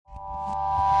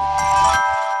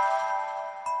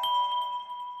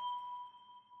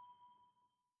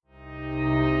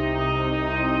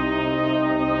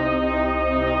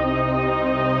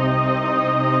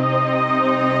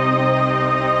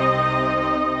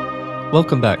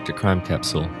Welcome back to Crime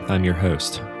Capsule. I'm your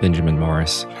host, Benjamin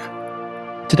Morris.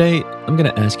 Today, I'm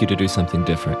going to ask you to do something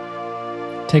different.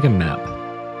 Take a map.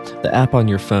 The app on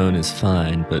your phone is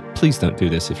fine, but please don't do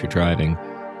this if you're driving.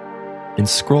 And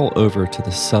scroll over to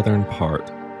the southern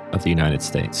part of the United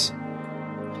States.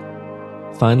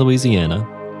 Find Louisiana,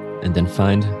 and then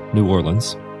find New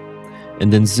Orleans,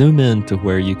 and then zoom in to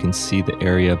where you can see the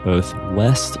area both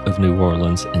west of New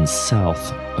Orleans and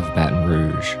south of Baton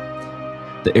Rouge.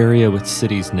 The area with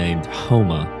cities named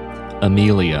Houma,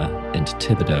 Amelia, and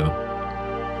Thibodaux.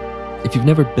 If you've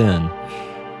never been,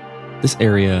 this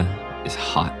area is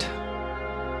hot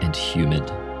and humid,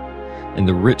 and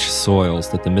the rich soils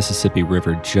that the Mississippi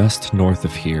River just north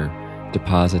of here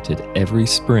deposited every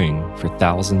spring for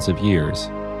thousands of years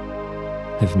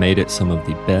have made it some of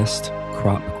the best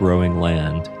crop-growing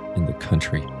land in the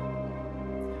country.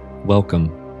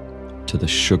 Welcome to the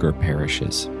sugar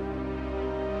parishes.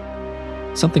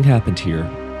 Something happened here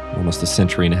almost a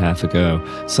century and a half ago,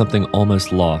 something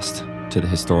almost lost to the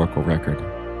historical record.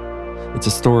 It's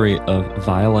a story of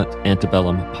violent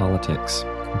antebellum politics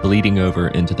bleeding over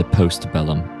into the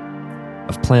postbellum,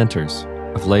 of planters,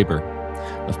 of labor,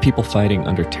 of people fighting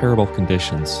under terrible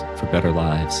conditions for better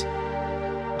lives,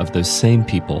 of those same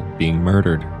people being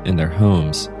murdered in their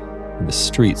homes, in the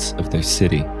streets of their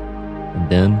city, and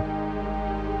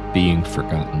then being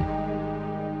forgotten.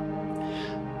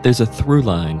 There's a through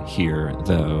line here,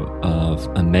 though, of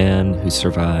a man who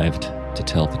survived to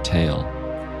tell the tale.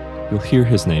 You'll hear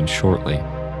his name shortly.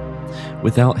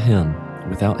 Without him,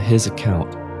 without his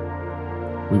account,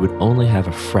 we would only have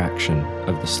a fraction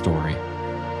of the story,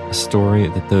 a story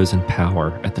that those in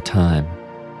power at the time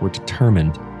were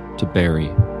determined to bury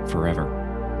forever.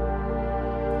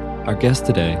 Our guest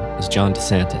today is John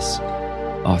Desantis,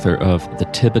 author of The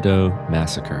Thibodaux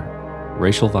Massacre,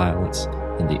 Racial Violence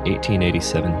in the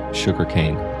 1887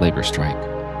 Sugarcane Labor Strike.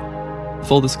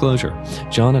 Full disclosure,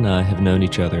 John and I have known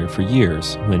each other for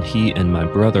years when he and my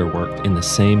brother worked in the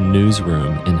same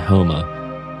newsroom in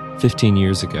Houma 15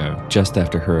 years ago, just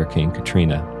after Hurricane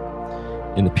Katrina,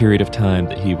 in the period of time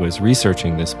that he was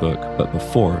researching this book, but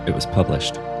before it was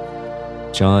published.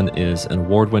 John is an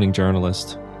award-winning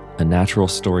journalist, a natural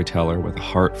storyteller with a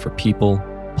heart for people,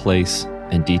 place,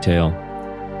 and detail,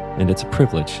 and it's a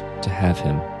privilege to have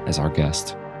him as our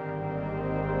guest.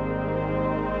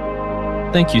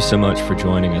 Thank you so much for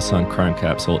joining us on Crime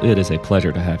Capsule. It is a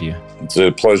pleasure to have you. It's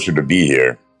a pleasure to be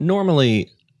here.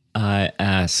 Normally, I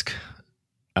ask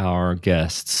our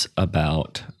guests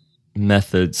about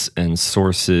methods and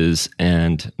sources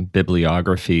and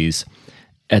bibliographies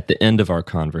at the end of our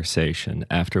conversation,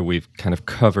 after we've kind of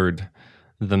covered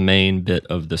the main bit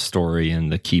of the story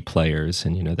and the key players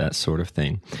and, that sort of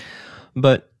thing.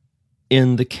 But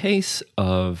in the case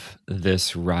of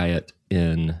this riot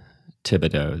in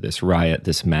Thibodaux,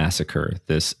 this massacre,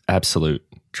 this absolute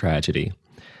tragedy,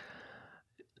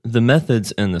 the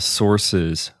methods and the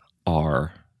sources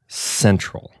are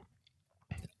central.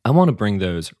 I want to bring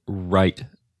those right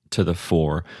to the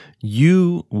fore.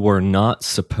 You were not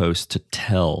supposed to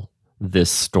tell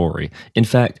this story. In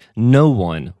fact, no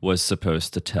one was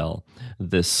supposed to tell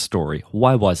this story.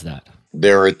 Why was that?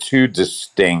 There are two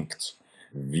distinct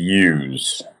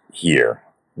views here.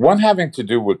 One having to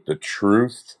do with the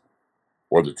truth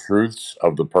or the truths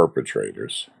of the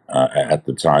perpetrators at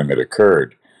the time it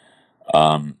occurred.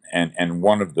 And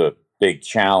one of the big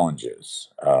challenges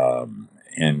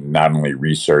in not only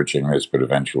researching this, but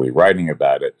eventually writing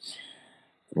about it,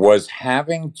 was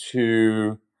having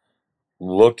to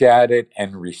look at it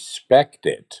and respect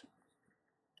it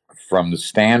from the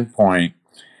standpoint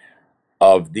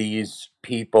of these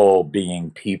people being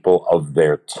people of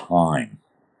their time.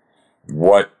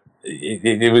 What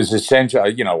it was essential,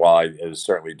 while I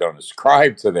certainly don't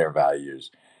ascribe to their values,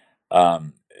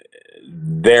 the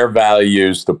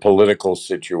political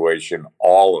situation,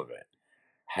 all of it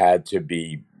had to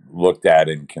be looked at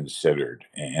and considered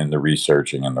in the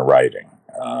researching and the writing,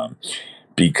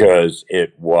 because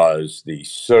it was the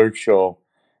social,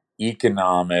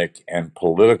 economic, and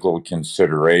political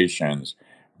considerations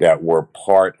that were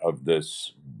part of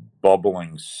this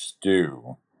bubbling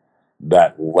stew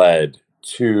that led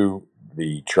to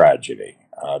the tragedy,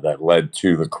 that led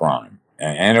to the crime.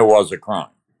 And it was a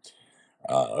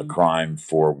crime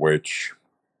for which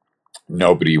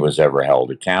nobody was ever held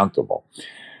accountable.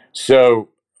 So,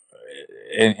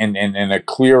 in a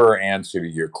clearer answer to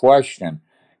your question,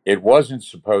 it wasn't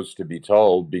supposed to be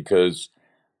told because,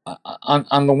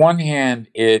 on the one hand,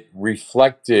 it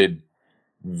reflected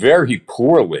very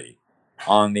poorly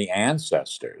on the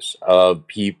ancestors of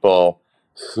people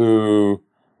who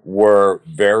were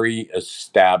very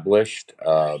established,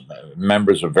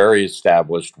 members of very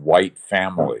established white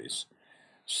families.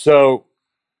 So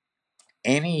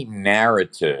any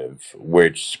narrative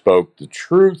which spoke the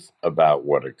truth about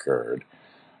what occurred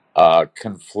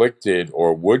conflicted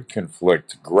or would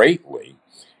conflict greatly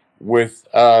with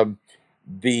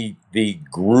the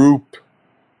group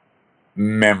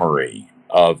memory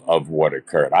of what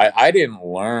occurred. I didn't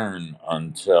learn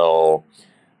until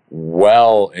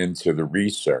well into the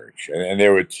research, and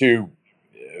there were two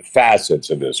facets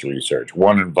of this research.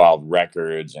 One involved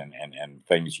records and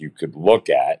things you could look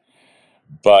at,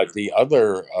 but the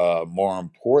other, more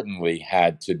importantly,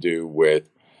 had to do with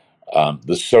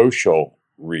the social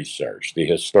research, the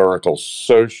historical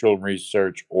social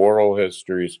research, oral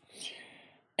histories.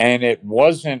 And it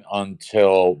wasn't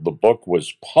until the book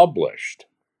was published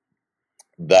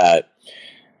that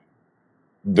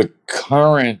the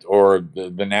current or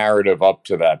the narrative up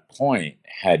to that point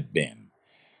had been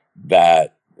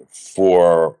that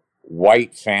for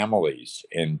white families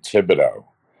in Thibodaux,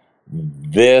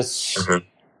 this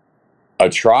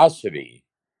atrocity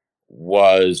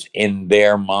was in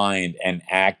their mind an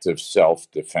act of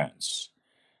self-defense.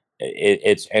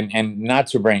 It's and not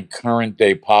to bring current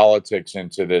day politics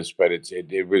into this, but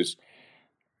it was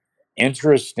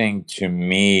interesting to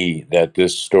me that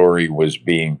this story was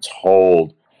being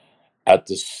told at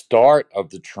the start of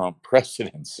the Trump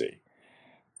presidency,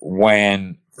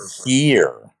 when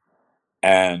fear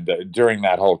and during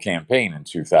that whole campaign in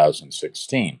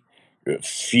 2016,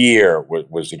 fear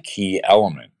was a key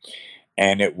element.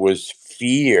 And it was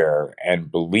fear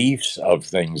and beliefs of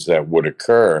things that would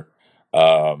occur,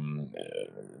 not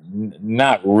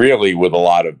really with a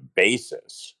lot of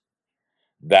basis,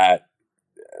 that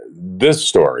this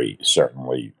story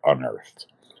certainly unearthed.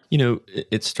 You know,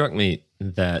 it struck me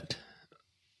that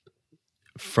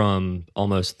from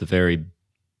almost the very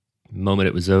moment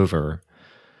it was over,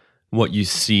 what you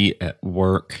see at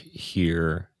work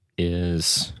here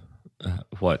is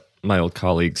what my old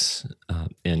colleagues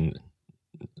in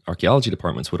archaeology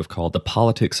departments would have called the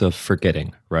politics of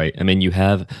forgetting, right? I mean, you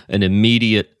have an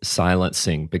immediate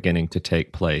silencing beginning to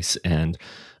take place and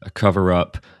a cover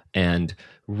up and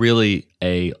really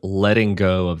a letting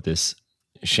go of this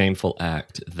shameful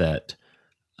act that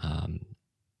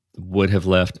would have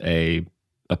left a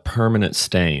permanent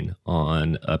stain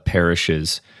on a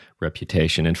parish's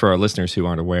reputation. And for our listeners who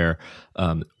aren't aware,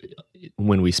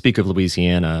 when we speak of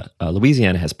Louisiana,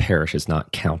 Louisiana has parishes,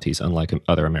 not counties, unlike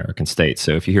other American states.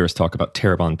 So if you hear us talk about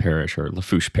Terrebonne Parish or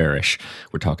Lafourche Parish,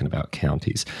 we're talking about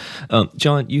counties.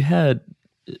 John, you had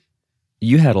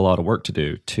a lot of work to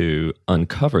do to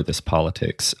uncover this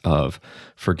politics of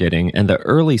forgetting, and the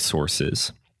early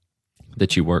sources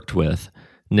that you worked with,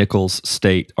 Nichols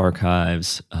State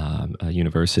Archives, a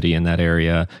university in that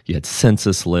area. You had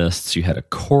census lists, you had a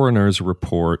coroner's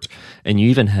report, and you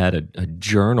even had a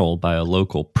journal by a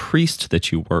local priest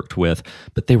that you worked with,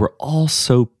 but they were all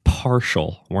so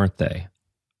partial, weren't they?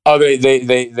 Oh,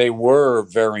 they were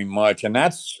very much. And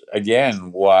that's,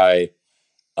 again, why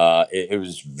it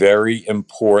was very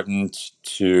important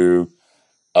to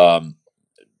um,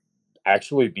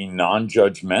 actually be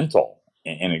non-judgmental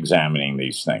in examining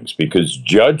these things, because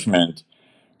judgment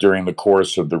during the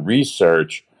course of the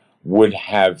research would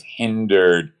have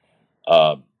hindered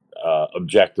uh,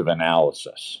 objective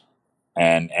analysis.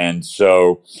 And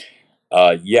so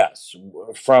yes,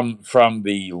 from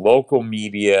the local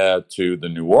media to the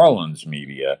New Orleans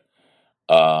media,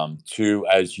 to,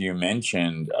 as you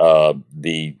mentioned,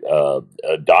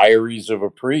 the diaries of a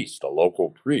priest, a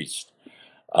local priest.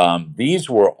 These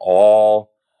were all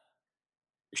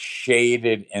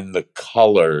shaded in the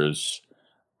colors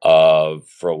of,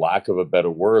 for lack of a better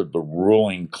word, the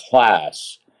ruling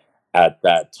class at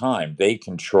that time. They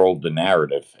controlled the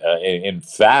narrative. In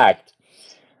fact,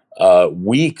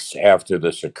 weeks after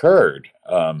this occurred,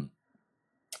 and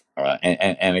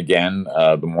again,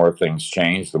 the more things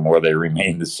change, the more they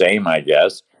remain the same, I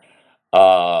guess.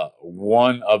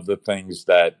 One of the things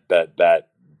that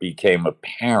became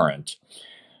apparent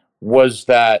was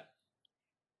that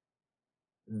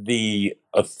the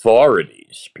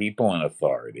authorities, people in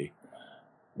authority,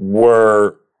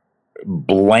 were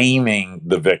blaming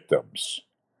the victims.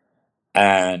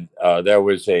 And there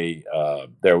was a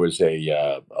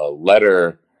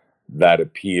letter that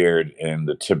appeared in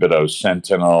the Thibodaux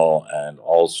Sentinel, and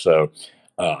also,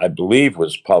 I believe,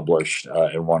 was published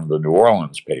in one of the New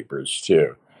Orleans papers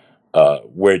too,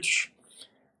 which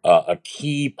a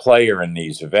key player in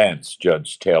these events,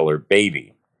 Judge Taylor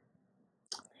Beatty,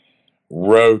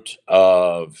 wrote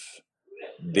of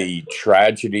the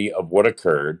tragedy of what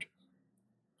occurred,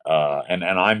 and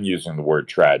I'm using the word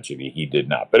tragedy. He did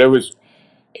not, but it was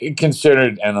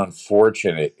considered an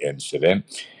unfortunate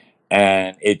incident,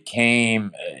 and it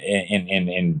came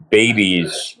in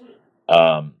Beatty's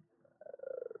um,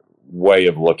 way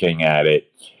of looking at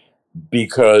it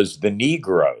because the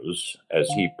Negroes, as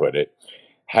he put it,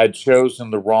 had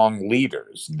chosen the wrong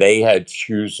leaders. They had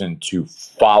chosen to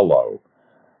follow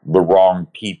the wrong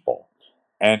people,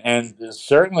 and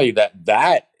certainly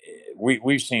that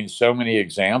we've seen so many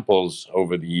examples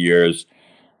over the years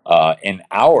in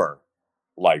our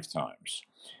lifetimes,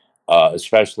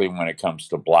 especially when it comes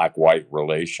to black-white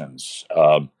relations,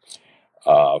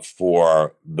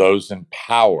 for those in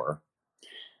power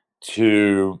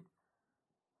to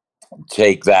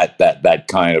take that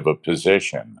kind of a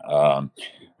position.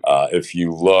 If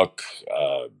you look,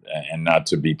 and not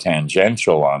to be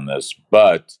tangential on this,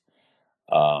 but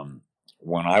um,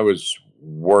 when I was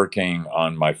working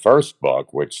on my first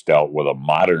book, which dealt with a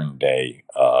modern day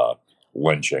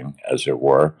lynching, as it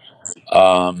were,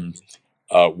 um,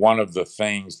 one of the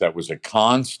things that was a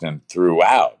constant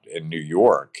throughout in New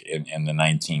York in the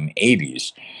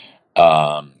 1980s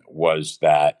was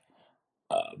that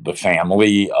the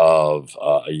family of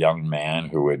a young man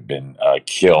who had been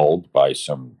killed by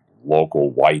some local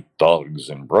white thugs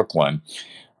in Brooklyn.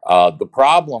 The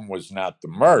problem was not the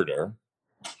murder.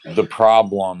 The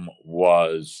problem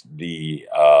was the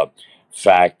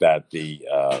fact that the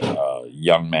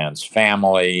young man's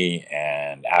family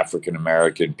and African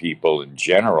American people in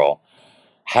general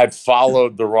had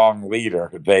followed the wrong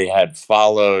leader. They had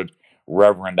followed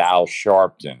Reverend Al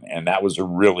Sharpton, and that was a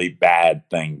really bad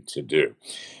thing to do.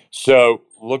 So,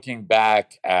 looking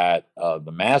back at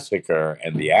the massacre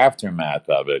and the aftermath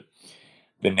of it,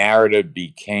 the narrative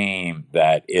became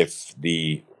that if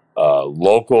the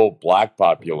local black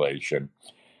population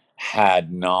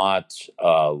had not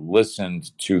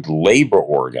listened to the labor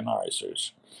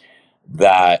organizers,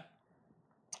 that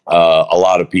a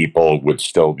lot of people would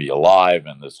still be alive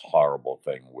and this horrible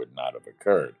thing would not have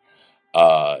occurred.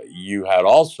 You had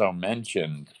also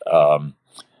mentioned, and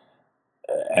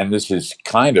this is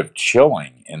kind of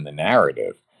chilling in the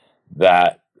narrative,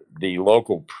 that the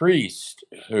local priest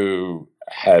who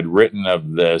had written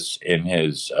of this in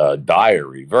his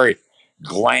diary, very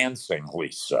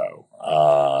glancingly so,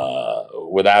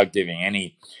 without giving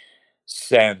any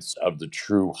sense of the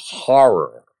true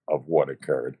horror of what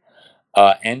occurred,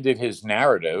 ended his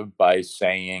narrative by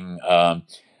saying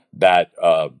that,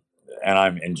 and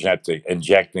I'm injecting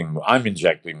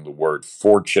the word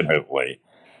fortunately,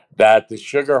 that the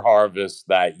sugar harvest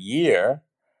that year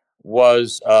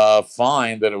was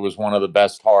fine, that it was one of the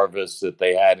best harvests that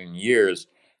they had in years,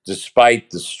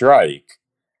 despite the strike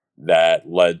that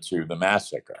led to the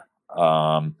massacre.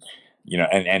 And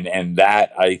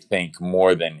that, I think,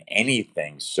 more than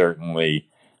anything, certainly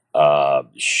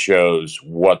shows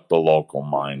what the local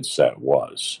mindset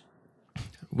was.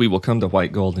 We will come to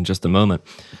white gold in just a moment.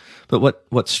 But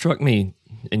what struck me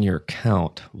in your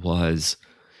account was,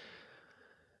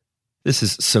 this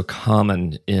is so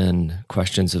common in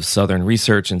questions of Southern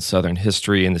research and Southern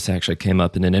history, and this actually came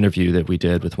up in an interview that we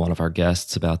did with one of our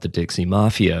guests about the Dixie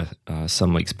Mafia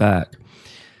some weeks back.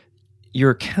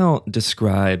 Your account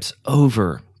describes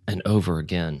over and over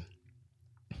again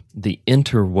the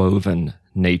interwoven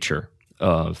nature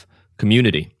of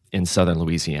community in Southern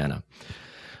Louisiana.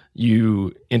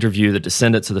 You interview the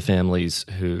descendants of the families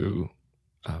who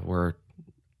were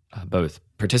both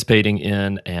participating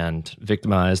in and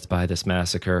victimized by this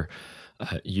massacre.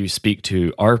 You speak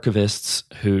to archivists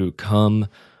who come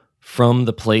from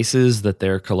the places that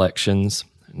their collections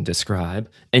describe.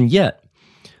 And yet,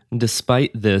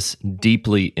 despite this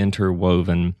deeply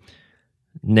interwoven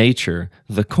nature,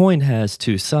 the coin has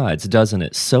two sides, doesn't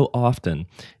it? So often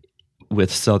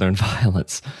with Southern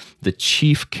violence, the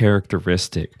chief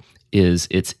characteristic is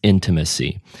its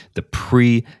intimacy, the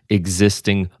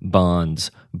pre-existing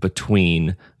bonds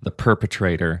between the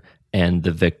perpetrator and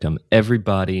the victim.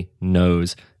 Everybody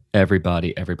knows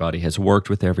everybody. Everybody has worked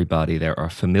with everybody. There are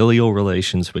familial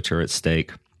relations which are at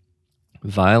stake.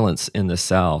 Violence in the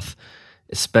South,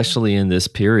 especially in this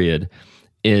period,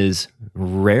 is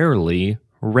rarely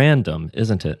random,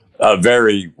 isn't it?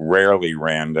 Very rarely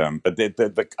random, but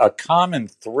a common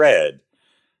thread,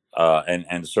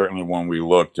 and certainly when we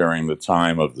look during the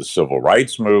time of the Civil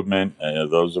Rights Movement,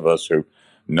 those of us who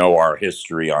know our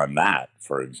history on that,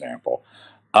 for example,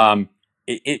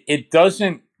 it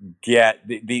doesn't get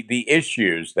the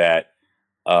issues that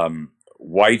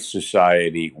white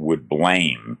society would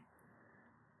blame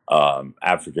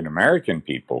African American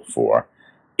people for.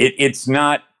 It's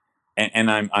not, and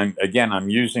I'm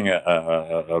using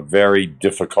a very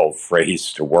difficult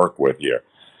phrase to work with here.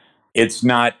 It's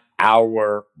not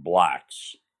our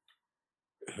blacks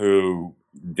who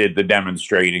did the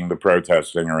demonstrating, the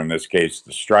protesting, or in this case,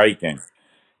 the striking.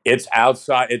 It's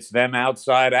outside. It's them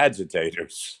outside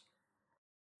agitators.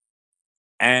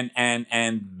 And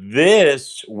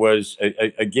this was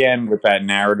again with that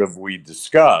narrative we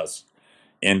discussed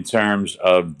in terms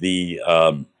of the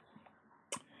of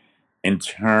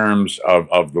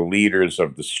the leaders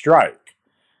of the strike.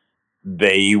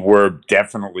 They were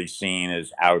definitely seen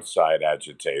as outside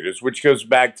agitators, which goes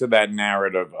back to that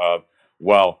narrative of,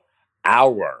 well,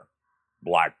 our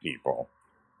black people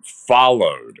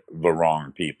followed the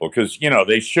wrong people because,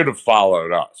 they should have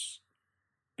followed us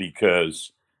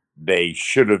because they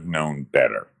should have known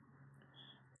better.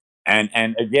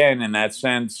 And again, in that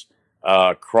sense,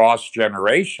 cross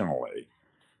generationally,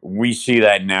 we see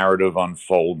that narrative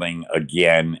unfolding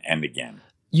again and again.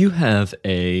 You have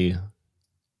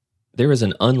there is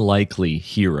an unlikely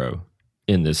hero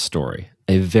in this story,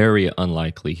 a very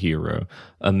unlikely hero,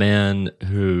 a man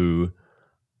who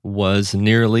was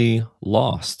nearly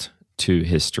lost to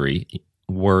history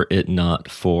were it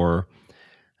not for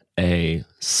a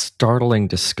startling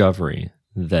discovery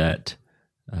that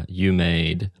you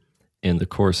made in the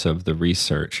course of the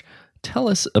research. Tell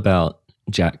us about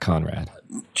Jack Conrad.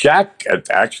 Jack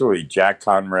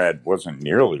Conrad wasn't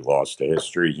nearly lost to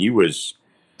history. He was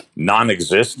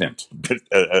non-existent,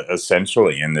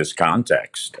 essentially, in this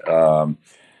context.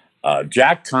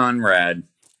 Jack Conrad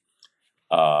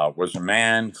was a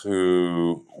man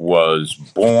who was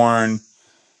born,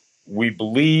 we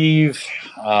believe,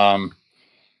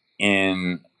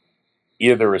 in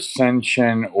either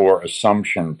Ascension or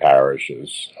Assumption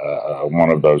parishes,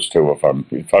 one of those two,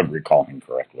 if I'm recalling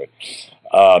correctly,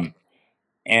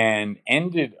 and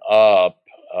ended up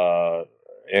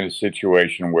in a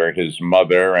situation where his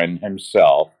mother and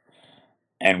himself,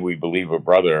 and we believe a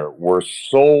brother, were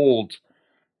sold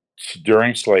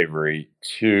during slavery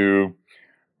to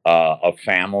a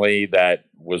family that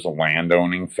was a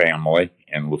landowning family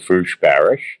in Lafourche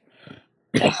Parish,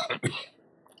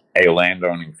 a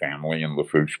landowning family in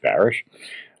Lafourche Parish,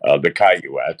 the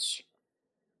Cayuettes.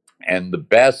 And the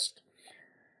best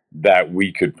that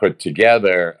we could put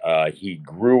together, he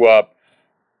grew up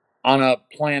on a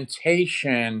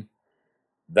plantation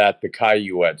that the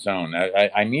Cayuettes own.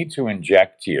 I need to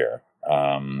inject here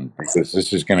because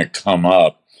this is going to come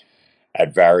up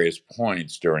at various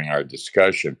points during our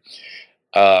discussion.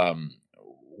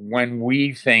 When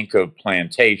we think of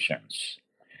plantations,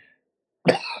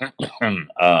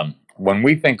 when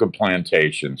we think of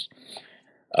plantations,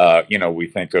 we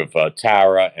think of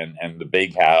Tara and the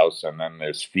big house, and then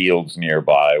there's fields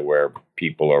nearby where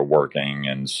people are working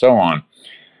and so on.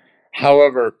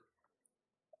 However,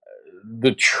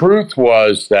 the truth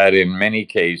was that in many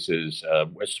cases,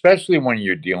 especially when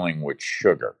you're dealing with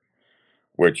sugar,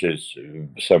 which is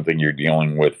something you're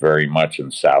dealing with very much in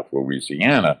South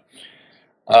Louisiana,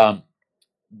 the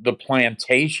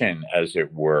plantation, as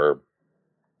it were,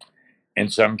 in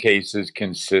some cases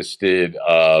consisted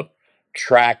of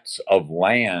tracts of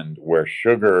land where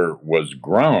sugar was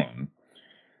grown,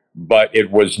 but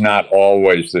it was not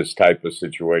always this type of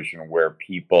situation where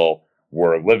people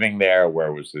were living there,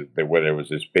 where there was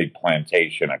this big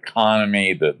plantation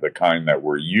economy, the kind that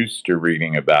we're used to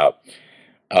reading about.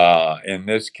 In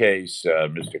this case,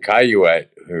 Mr.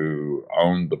 Cayuette, who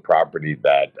owned the property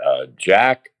that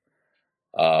Jack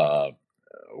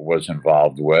was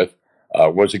involved with,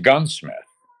 was a gunsmith.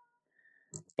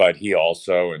 But he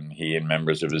and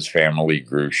members of his family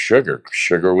grew sugar.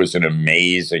 Sugar was an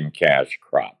amazing cash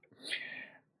crop.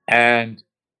 And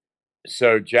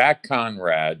so Jack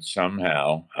Conrad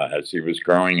somehow, as he was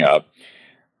growing up,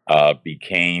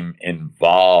 became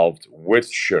involved with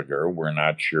sugar. We're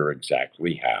not sure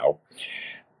exactly how.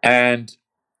 And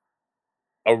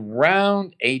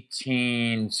around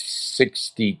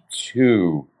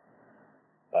 1862,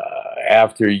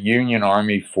 after Union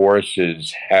Army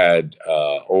forces had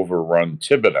overrun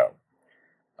Thibodaux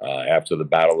after the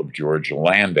Battle of Georgia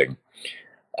Landing,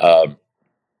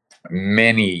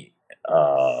 many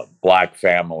black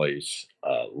families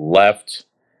left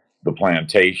the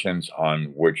plantations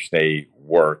on which they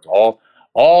worked, all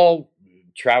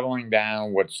traveling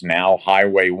down what's now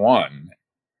Highway 1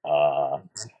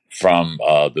 from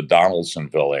the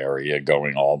Donaldsonville area,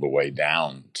 going all the way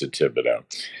down to Thibodaux.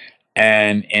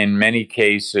 And in many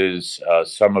cases,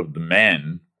 some of the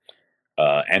men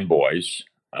and boys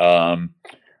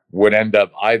would end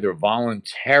up either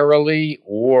voluntarily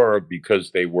or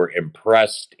because they were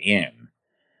impressed in,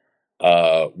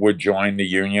 would join the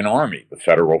Union Army, the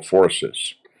federal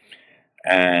forces.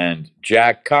 And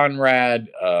Jack Conrad,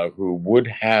 who would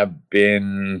have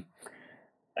been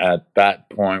at that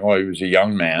point, well, he was a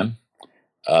young man.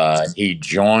 He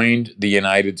joined the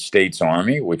United States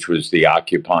Army, which was the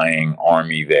occupying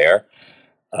army there.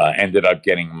 Ended up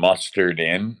getting mustered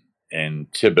in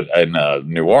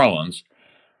New Orleans,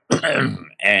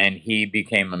 and he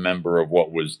became a member of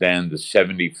what was then the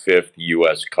 75th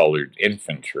U.S. Colored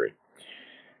Infantry.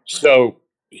 So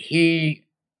he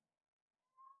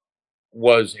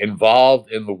was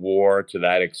involved in the war to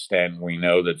that extent. We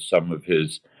know that some of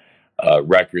his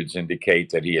records indicate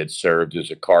that he had served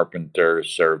as a carpenter,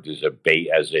 served as a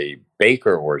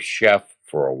baker or chef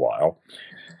for a while,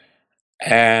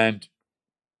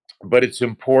 but it's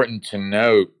important to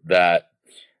note that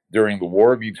during the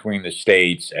war between the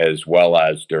states, as well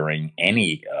as during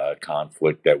any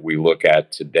conflict that we look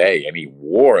at today, any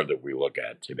war that we look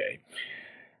at today,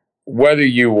 whether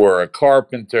you were a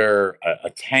carpenter, a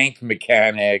tank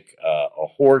mechanic, a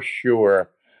horseshoer,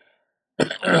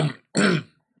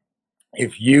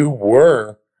 if you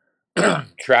were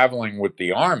traveling with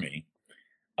the army,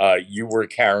 you were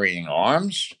carrying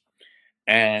arms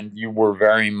and you were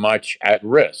very much at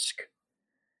risk.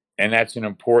 And that's an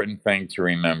important thing to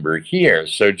remember here.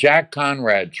 So Jack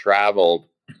Conrad traveled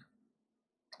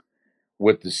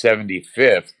with the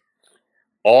 75th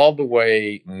all the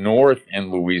way north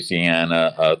in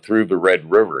Louisiana through the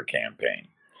Red River campaign.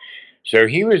 So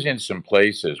he was in some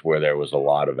places where there was a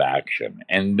lot of action.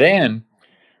 And then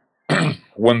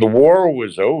when the war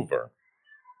was over,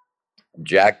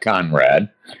 Jack Conrad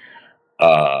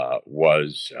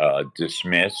was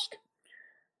dismissed,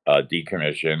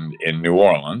 decommissioned in New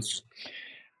Orleans.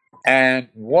 And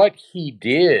what he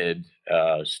did,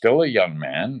 still a young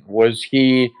man, was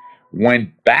he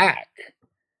went back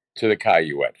to the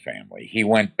Caillouette family. He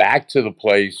went back to the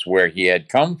place where he had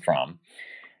come from,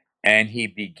 and he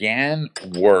began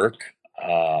work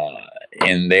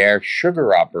in their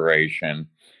sugar operation,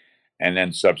 and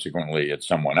then subsequently at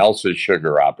someone else's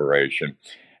sugar operation,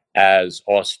 as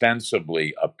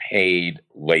ostensibly a paid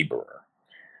laborer.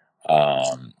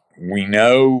 We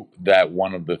know that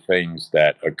one of the things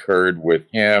that occurred with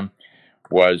him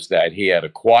was that he had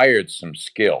acquired some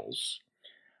skills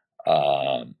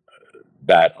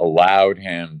that allowed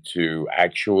him to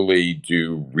actually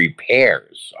do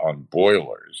repairs on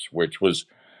boilers, which was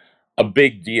a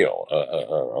big deal.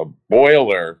 A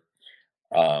boiler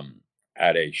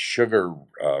at a sugar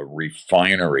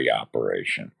refinery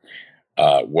operation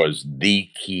was the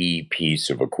key piece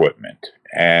of equipment.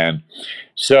 And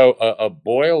so a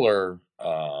boiler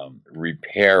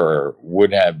repairer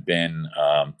would have been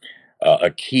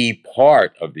a key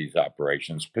part of these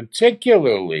operations,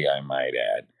 particularly, I might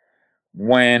add,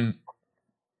 when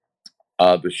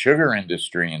the sugar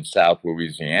industry in South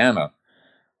Louisiana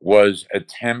was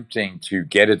attempting to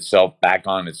get itself back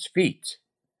on its feet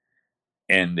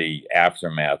in the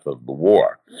aftermath of the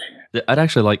war. I'd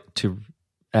actually like to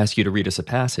ask you to read us a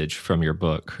passage from your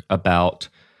book about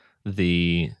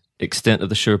the extent of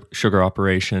the sugar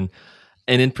operation,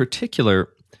 and in particular,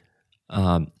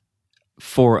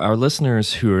 for our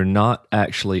listeners who are not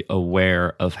actually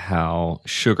aware of how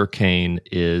sugarcane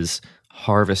is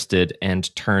harvested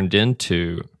and turned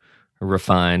into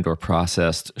refined or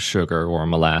processed sugar or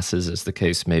molasses, as the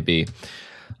case may be,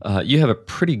 you have a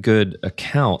pretty good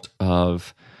account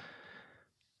of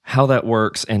how that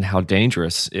works and how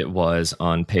dangerous it was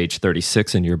on page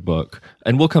 36 in your book.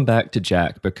 And we'll come back to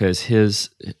Jack because his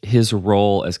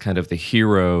role as kind of the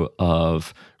hero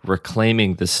of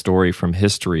reclaiming this story from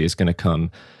history is going to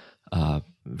come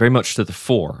very much to the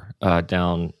fore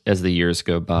down as the years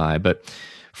go by. But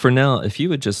for now, if you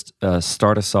would just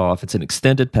start us off, it's an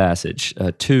extended passage,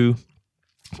 two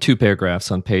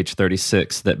paragraphs on page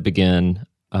 36 that begin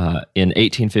in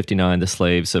 1859, the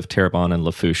slaves of Terrebonne and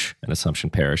Lafourche and Assumption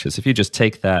parishes. If you just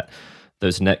take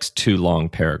those next two long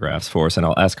paragraphs for us, and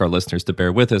I'll ask our listeners to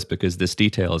bear with us because this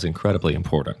detail is incredibly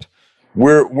important.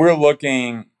 We're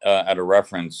looking at a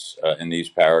reference in these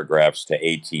paragraphs to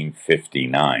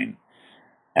 1859,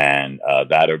 and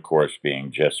that, of course,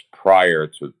 being just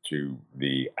prior to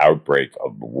the outbreak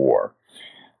of the war.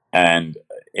 And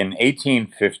in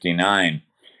 1859,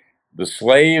 the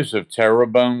slaves of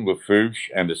Terrebonne,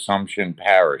 Lafourche, and Assumption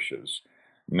parishes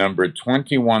numbered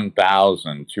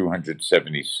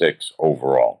 21,276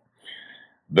 overall.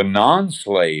 The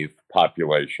non-slave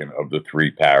population of the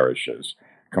three parishes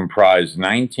comprised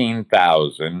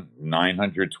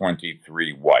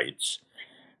 19,923 whites,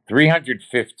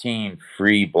 315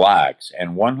 free blacks,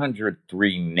 and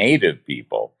 103 native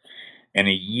people in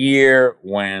a year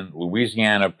when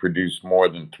Louisiana produced more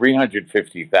than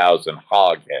 350,000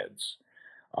 hogsheads.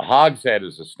 A hogshead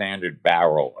is a standard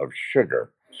barrel of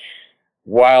sugar.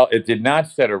 While it did not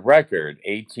set a record,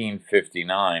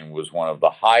 1859 was one of the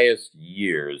highest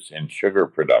years in sugar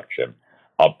production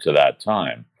up to that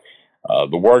time.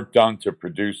 The work done to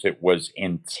produce it was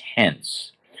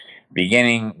intense,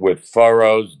 beginning with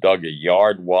furrows dug a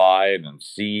yard wide and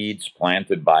seeds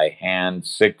planted by hand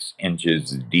 6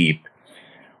 inches deep.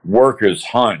 Workers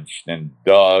hunched and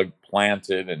dug,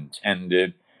 planted, and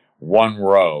tended one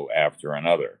row after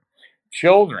another.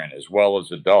 Children, as well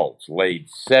as adults, laid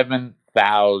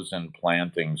 7,000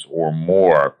 plantings or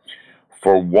more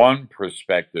for one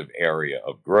prospective area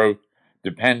of growth,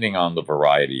 depending on the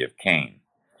variety of cane.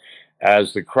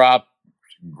 As the crop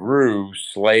grew,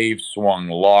 slaves swung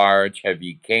large,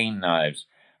 heavy cane knives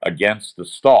against the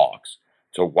stalks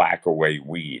to whack away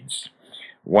weeds.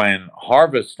 When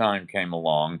harvest time came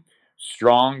along,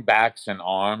 strong backs and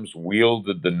arms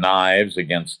wielded the knives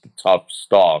against the tough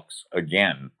stalks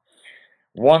again.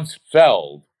 Once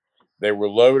felled, they were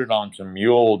loaded onto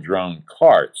mule-drawn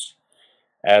carts.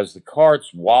 As the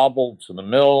carts wobbled to the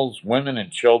mills, women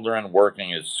and children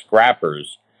working as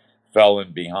scrappers fell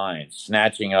in behind,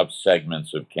 snatching up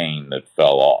segments of cane that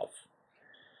fell off.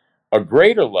 A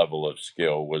greater level of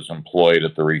skill was employed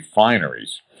at the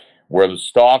refineries, where the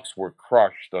stalks were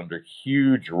crushed under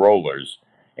huge rollers,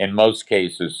 in most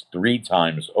cases 3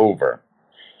 times over.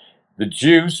 The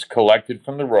juice collected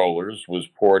from the rollers was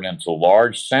poured into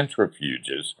large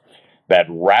centrifuges that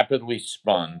rapidly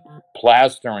spun,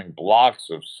 plastering blocks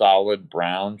of solid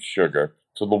brown sugar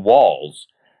to the walls,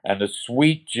 and the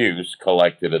sweet juice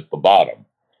collected at the bottom.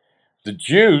 The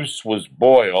juice was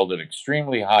boiled at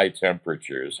extremely high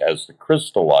temperatures as the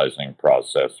crystallizing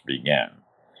process began.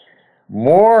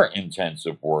 More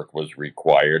intensive work was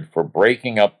required for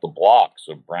breaking up the blocks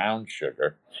of brown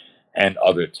sugar and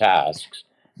other tasks.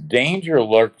 Danger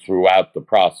lurked throughout the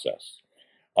process.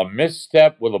 A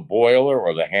misstep with a boiler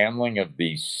or the handling of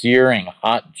these searing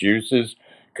hot juices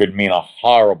could mean a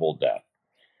horrible death.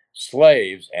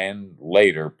 Slaves and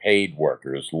later paid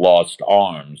workers lost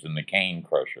arms in the cane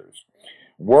crushers.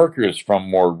 Workers from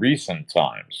more recent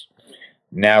times,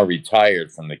 now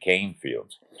retired from the cane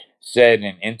fields, said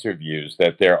in interviews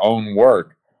that their own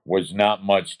work was not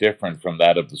much different from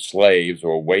that of the slaves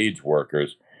or wage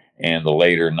workers in the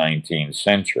later 19th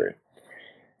century.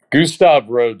 Gustav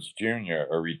Rhodes Jr.,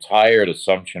 a retired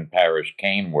Assumption Parish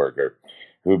cane worker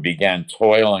who began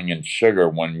toiling in sugar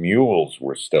when mules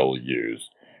were still used,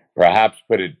 perhaps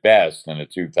put it best in a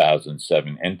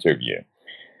 2007 interview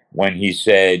when he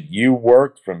said, "You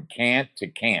worked from cant to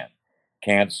cant.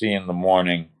 Can't see in the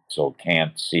morning till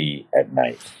can't see at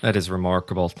night." That is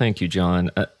remarkable. Thank you,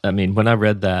 John. I mean, when I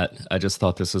read that, I just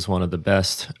thought this is one of the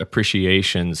best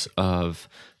appreciations of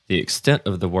the extent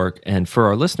of the work. And for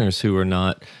our listeners who are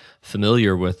not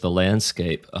familiar with the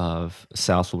landscape of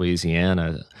South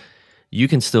Louisiana, you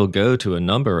can still go to a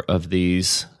number of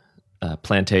these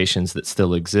plantations that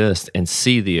still exist and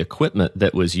see the equipment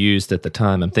that was used at the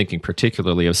time. I'm thinking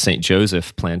particularly of St.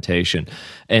 Joseph Plantation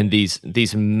and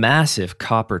these massive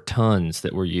copper tons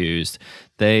that were used.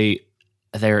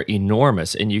 They're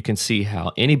enormous, and you can see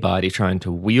how anybody trying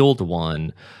to wield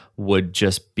one would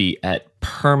just be at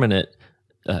permanent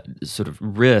sort of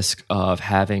risk of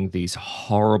having these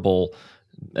horrible,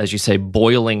 as you say,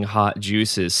 boiling hot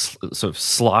juices sort of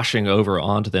sloshing over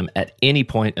onto them at any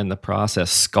point in the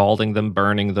process, scalding them,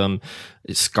 burning them,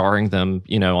 scarring them,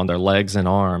 on their legs and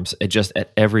arms, just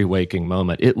at every waking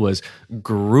moment. It was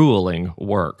grueling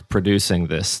work producing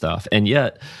this stuff. And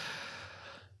yet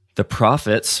the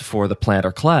profits for the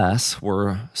planter class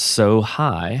were so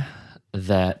high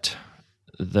that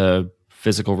the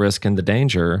physical risk and the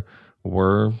danger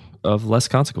were of less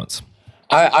consequence.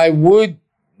 I would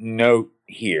note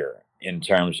here in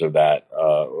terms of that,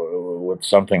 with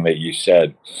something that you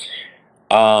said.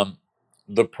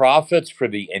 The profits for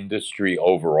the industry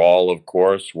overall, of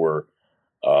course, were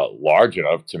large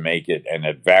enough to make it, and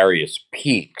at various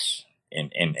peaks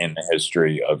in the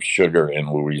history of sugar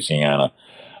in Louisiana,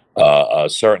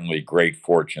 certainly great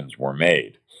fortunes were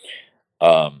made.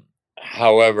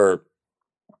 However,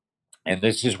 and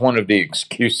this is one of the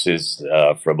excuses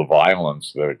for the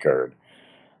violence that occurred,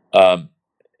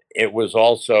 it was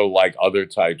also like other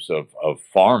types of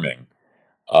farming,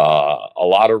 a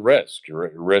lot of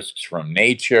risks from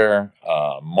nature,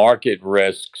 market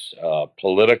risks,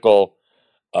 political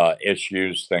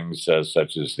issues, things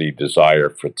such as the desire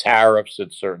for tariffs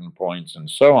at certain points, and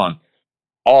so on.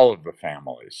 All of the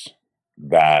families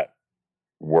that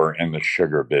were in the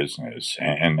sugar business,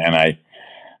 and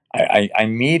I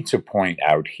need to point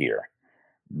out here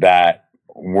that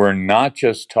we're not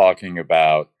just talking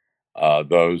about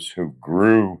those who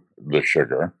grew the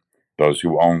sugar, those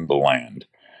who owned the land,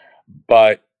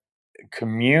 but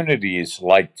communities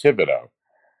like Thibodaux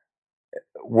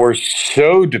were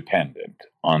so dependent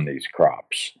on these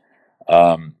crops.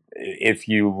 If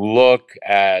you look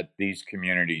at these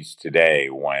communities today,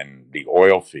 when the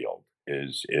oil field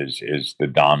is the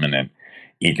dominant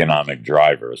economic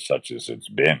driver, such as it's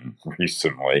been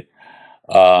recently,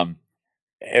 um,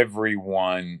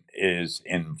 everyone is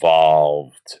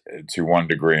involved to one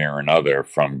degree or another,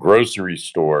 from grocery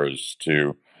stores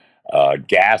to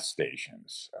gas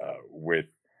stations. With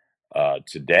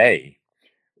today,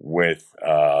 with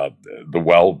the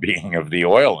well-being of the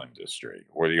oil industry,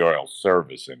 or the oil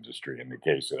service industry in the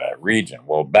case of that region.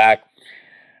 Well, back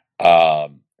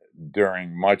um,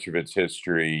 during much of its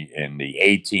history in the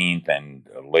 18th and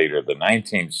later the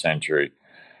 19th century,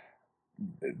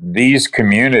 these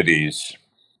communities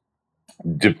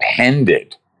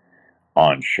depended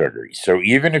on sugar. So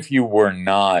even if you were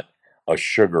not a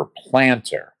sugar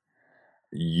planter,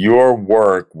 your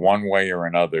work, one way or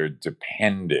another,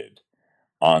 depended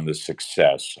on the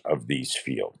success of these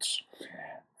fields.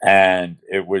 And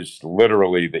it was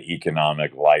literally the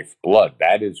economic lifeblood.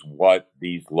 That is what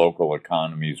these local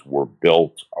economies were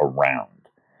built around.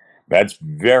 That's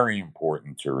very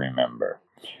important to remember.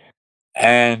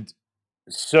 And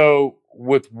so,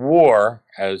 with war,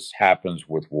 as happens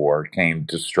with war, came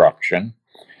destruction,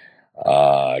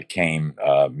 came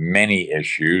many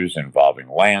issues involving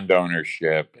land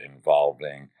ownership,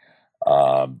 involving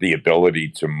the ability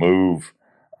to move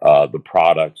the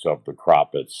products of the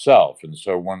crop itself. And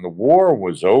so when the war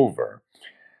was over,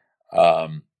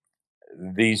 um,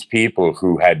 these people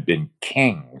who had been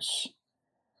kings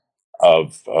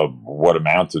of what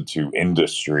amounted to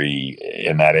industry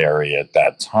in that area at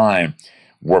that time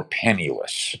were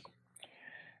penniless.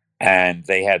 And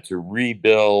they had to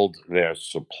rebuild their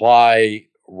supply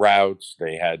routes,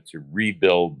 they had to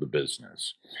rebuild the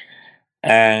business.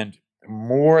 And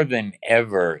more than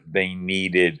ever, they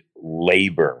needed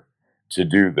labor to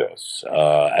do this.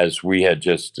 As we had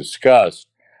just discussed,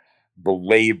 the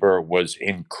labor was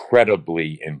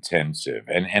incredibly intensive.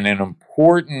 And an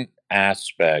important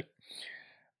aspect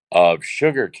of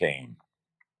sugarcane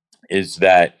is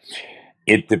that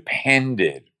it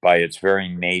depended, by its very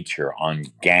nature, on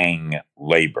gang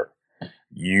labor.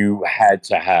 You had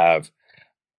to have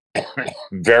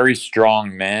very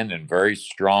strong men and very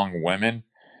strong women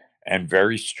and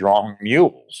very strong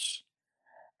mules,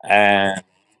 and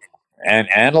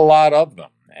and a lot of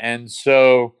them. And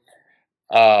so,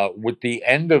 with the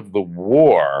end of the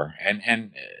war,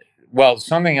 and well,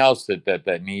 something else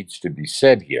that needs to be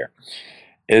said here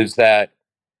is that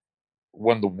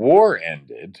when the war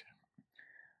ended,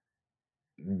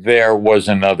 there was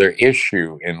another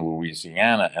issue in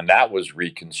Louisiana, and that was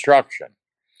Reconstruction.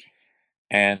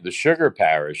 And the sugar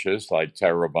parishes like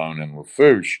Terrebonne and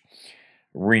Lafourche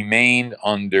remained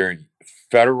under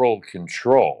federal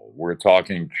control. We're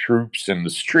talking troops in the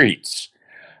streets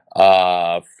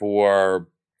for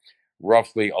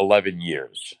roughly 11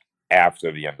 years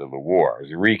after the end of the war.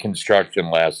 The Reconstruction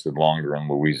lasted longer in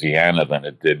Louisiana than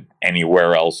it did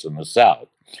anywhere else in the South.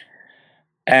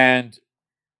 And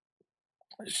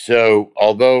so,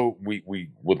 although we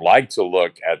would like to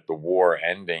look at the war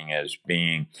ending as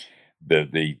being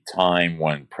the time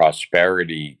when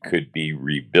prosperity could be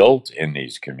rebuilt in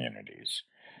these communities,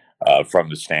 from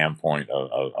the standpoint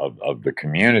of the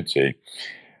community,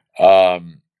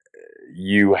 um,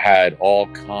 you had all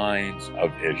kinds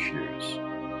of issues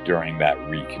during that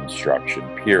Reconstruction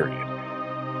period.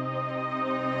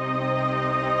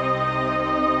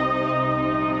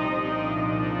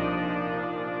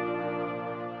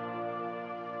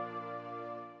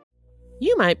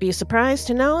 You might be surprised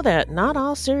to know that not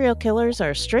all serial killers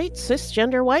are straight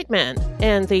cisgender white men,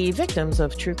 and the victims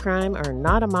of true crime are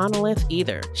not a monolith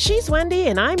either. She's Wendy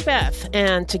and I'm Beth,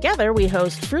 and together we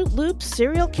host Fruit Loops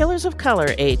Serial Killers of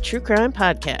Color, a true crime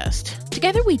podcast.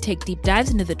 Together we take deep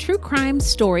dives into the true crime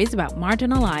stories about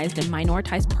marginalized and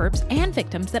minoritized perps and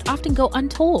victims that often go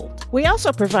untold. We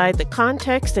also provide the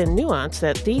context and nuance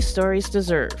that these stories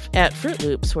deserve. At Fruit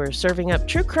Loops, we're serving up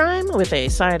true crime with a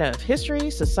side of history,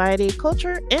 society,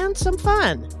 culture, and some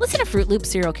fun. Listen to Fruit Loops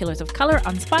Serial Killers of Color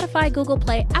on Spotify, Google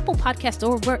Play, Apple Podcasts,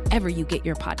 or wherever you get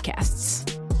your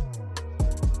podcasts.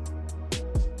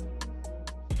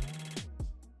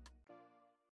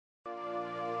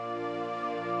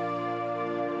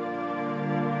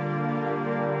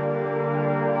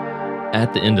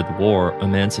 At the end of the war,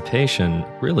 emancipation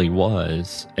really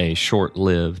was a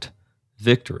short-lived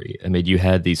victory. I mean, you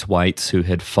had these whites who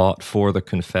had fought for the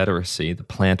Confederacy, the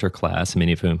planter class,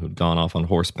 many of whom had gone off on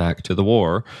horseback to the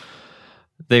war.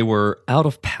 They were out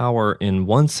of power in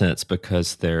one sense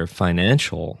because their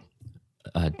financial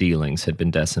dealings had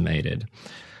been decimated.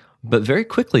 But very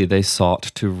quickly, they sought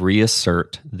to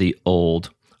reassert the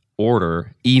old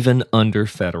order, even under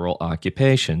federal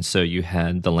occupation. So you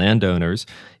had the landowners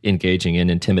engaging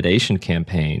in intimidation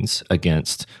campaigns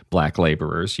against black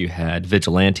laborers. You had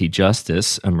vigilante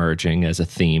justice emerging as a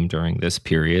theme during this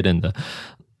period in the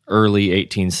late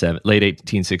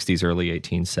 1860s, early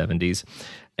 1870s.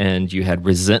 And you had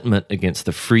resentment against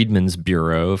the Freedmen's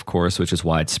Bureau, of course, which is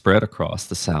widespread across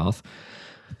the South.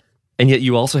 And yet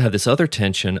you also have this other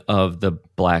tension of the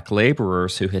black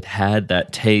laborers who had had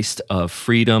that taste of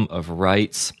freedom, of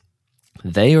rights.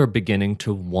 They are beginning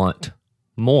to want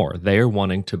more. They are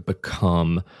wanting to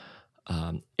become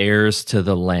heirs to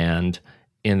the land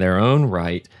in their own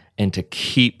right and to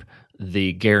keep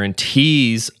the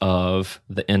guarantees of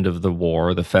the end of the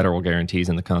war, the federal guarantees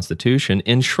in the Constitution,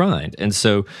 enshrined. And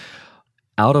so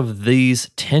out of these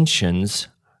tensions,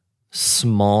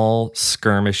 small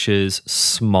skirmishes,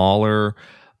 smaller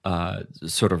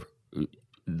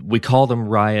we call them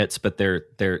riots, but they're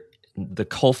the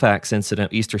Colfax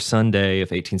incident, Easter Sunday of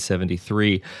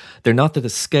 1873, they're not to the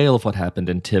scale of what happened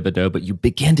in Thibodaux, but you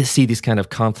begin to see these kind of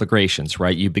conflagrations,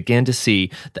 right? You begin to see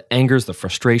the angers, the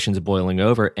frustrations boiling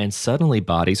over, and suddenly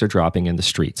bodies are dropping in the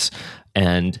streets.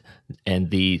 And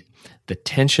the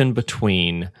tension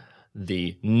between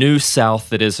the new South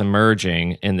that is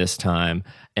emerging in this time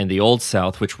and the old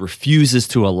South, which refuses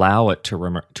to allow it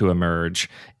to emerge,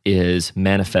 is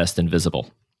manifest and visible.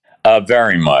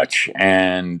 Very much.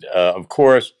 And of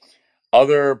course,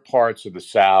 other parts of the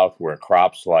South where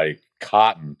crops like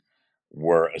cotton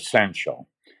were essential.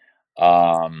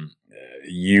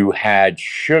 You had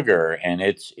sugar and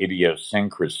its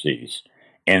idiosyncrasies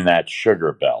in that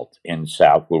sugar belt in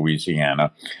South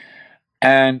Louisiana.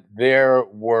 And there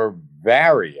were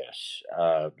various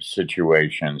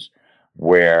situations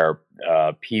where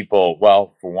people,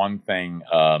 well, for one thing,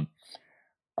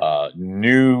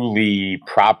 newly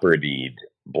propertied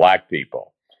black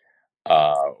people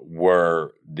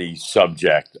were the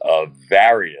subject of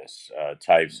various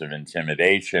types of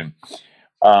intimidation.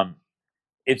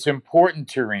 It's important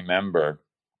to remember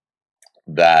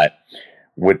that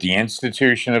with the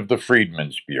institution of the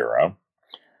Freedmen's Bureau,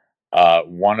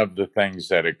 one of the things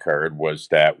that occurred was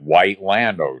that white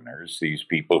landowners, these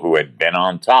people who had been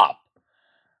on top,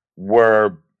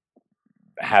 were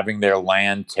having their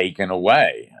land taken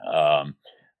away.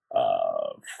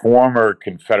 Former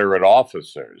Confederate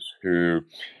officers who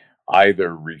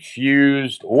either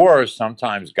refused or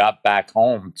sometimes got back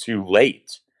home too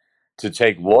late to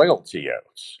take loyalty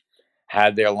oaths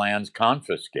had their lands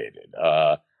confiscated.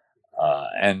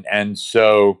 And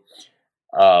so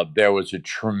there was a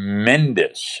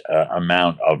tremendous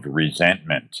amount of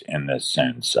resentment in this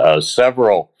sense.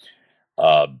 Several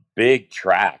big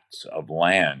tracts of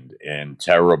land in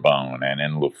Terrebonne and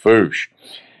in Lafourche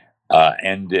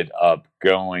ended up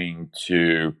going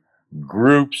to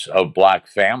groups of black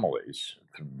families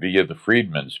via the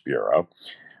Freedmen's Bureau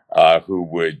who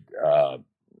would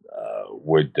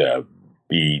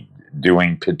be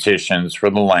doing petitions for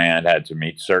the land, had to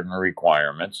meet certain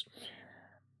requirements.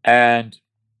 And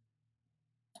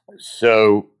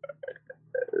so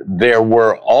there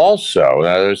were also,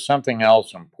 there's something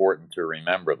else important to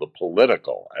remember, the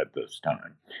political at this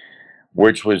time,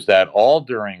 which was that all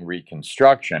during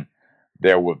Reconstruction,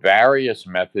 there were various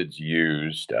methods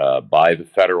used by the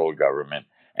federal government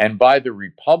and by the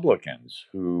Republicans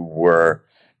who were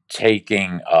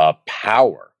taking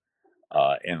power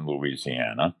in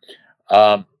Louisiana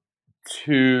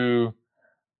to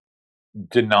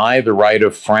deny the right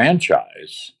of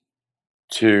franchise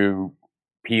to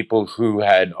people who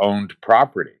had owned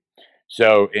property.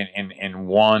 So in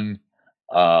one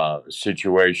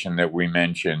situation that we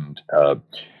mentioned,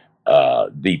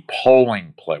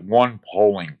 one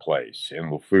polling place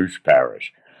in Lafourche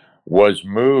Parish was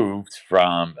moved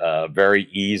from a very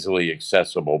easily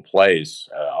accessible place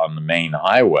on the main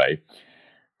highway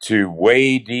to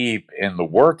way deep in the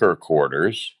worker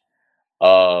quarters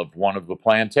of one of the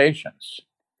plantations.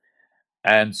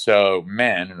 And so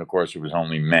men, and of course it was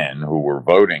only men who were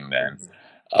voting then,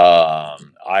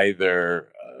 either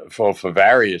for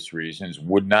various reasons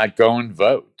would not go and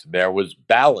vote. There was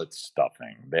ballot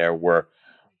stuffing. There were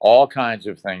all kinds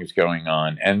of things going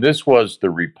on. And this was the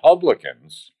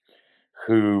Republicans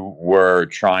who were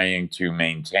trying to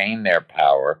maintain their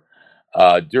power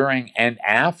during and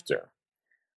after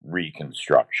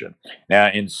Reconstruction. Now,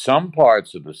 in some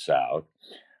parts of the South,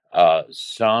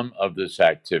 some of this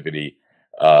activity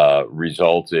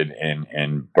resulted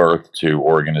in birth to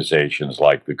organizations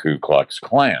like the Ku Klux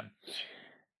Klan.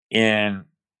 In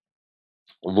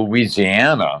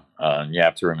Louisiana, you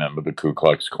have to remember the Ku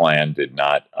Klux Klan did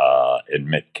not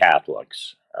admit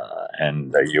Catholics,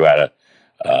 and you had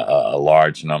a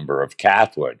large number of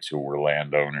Catholics who were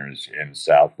landowners in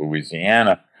South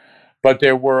Louisiana. But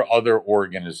there were other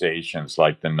organizations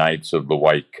like the Knights of the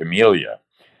White Camellia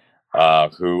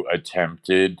who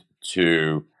attempted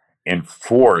to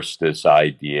enforce this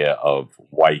idea of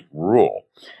white rule.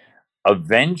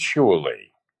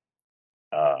 Eventually,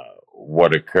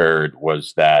 what occurred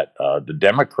was that the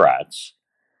Democrats,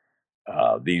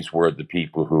 these were the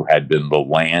people who had been the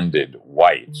landed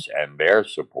whites and their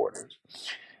supporters,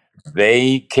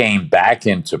 they came back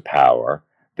into power.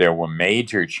 There were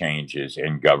major changes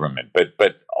in government,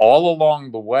 but all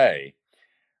along the way,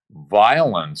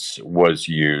 violence was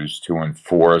used to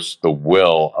enforce the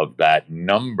will of that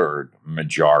numbered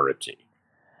majority.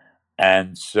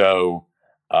 And so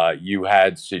you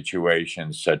had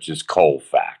situations such as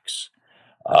Colfax,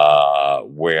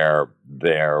 where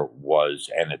there was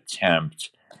an attempt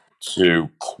to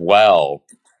quell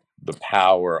the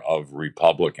power of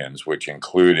Republicans, which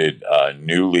included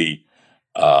newly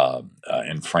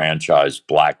enfranchised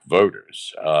black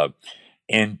voters.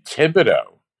 In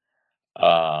Thibodaux,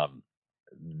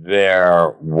 there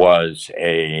was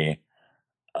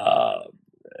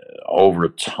over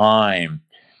time,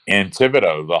 in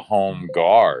Thibodaux, the home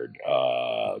guard,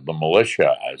 the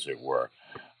militia, as it were,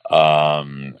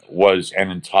 was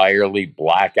an entirely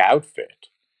black outfit.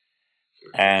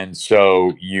 And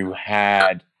so you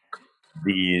had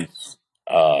these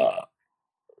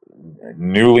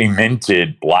newly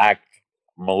minted black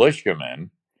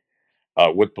militiamen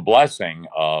with the blessing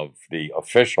of the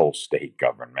official state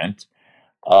government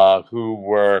who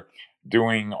were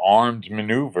doing armed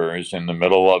maneuvers in the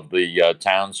middle of the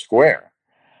town square,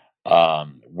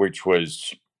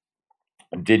 which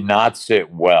did not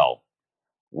sit well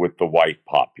with the white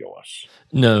populace.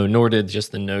 No, nor did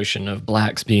just the notion of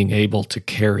blacks being able to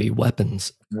carry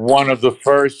weapons. One of the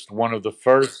first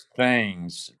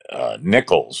things,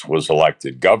 Nichols was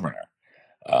elected governor.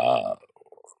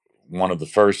 One of the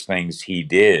first things he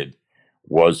did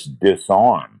was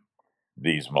disarm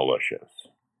these militias,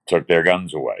 took their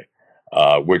guns away,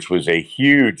 which was a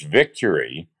huge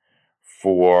victory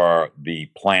for the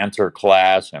planter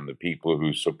class and the people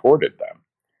who supported them.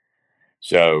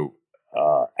 So,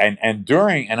 and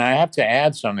I have to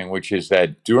add something, which is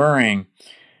that during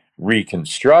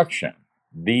Reconstruction,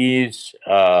 these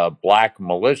black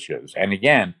militias, and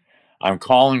again, I'm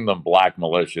calling them black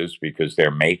militias because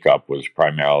their makeup was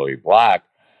primarily black,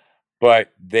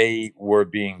 but they were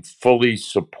being fully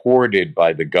supported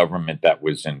by the government that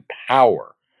was in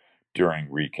power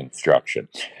during Reconstruction.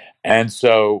 And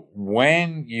so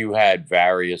when you had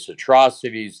various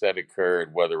atrocities that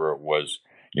occurred, whether it was,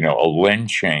 a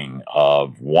lynching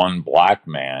of one black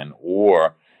man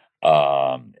or,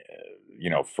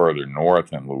 further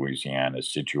north in Louisiana,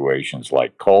 situations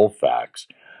like Colfax,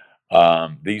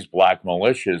 these black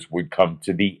militias would come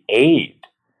to the aid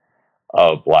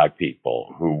of black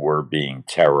people who were being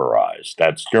terrorized.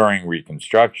 That's during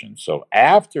Reconstruction. So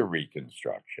after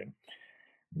Reconstruction,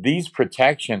 these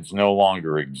protections no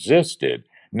longer existed,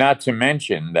 not to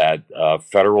mention that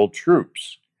federal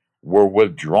troops were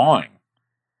withdrawing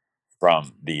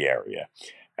from the area.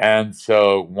 And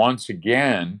so once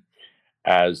again,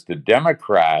 as the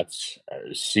Democrats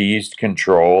seized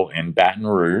control in Baton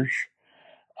Rouge,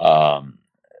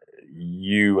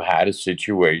 you had a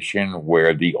situation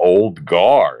where the old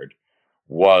guard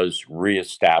was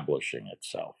reestablishing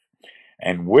itself.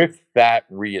 And with that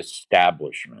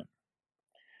reestablishment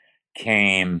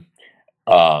came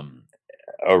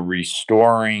a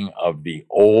restoring of the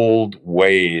old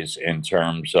ways in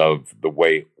terms of the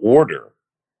way order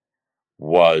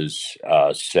was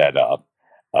set up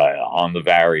on the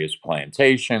various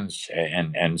plantations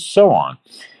and so on.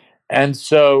 And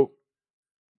so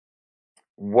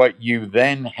what you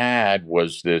then had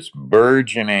was this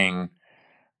burgeoning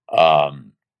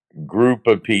group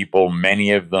of people,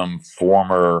 many of them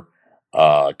former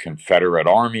Confederate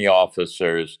Army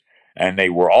officers, and they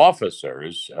were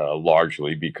officers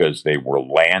largely because they were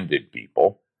landed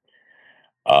people,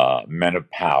 men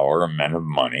of power, men of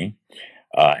money,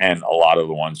 and a lot of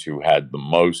the ones who had the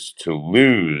most to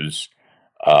lose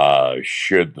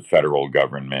should the federal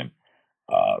government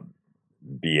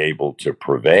be able to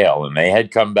prevail. And they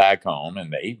had come back home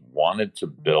and they wanted to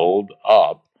build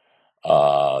up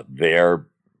their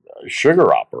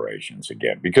sugar operations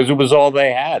again because it was all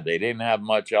they had. They didn't have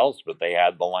much else, but they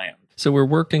had the land. So we're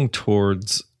working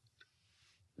towards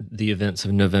the events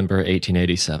of November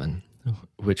 1887,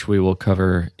 which we will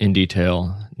cover in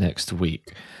detail next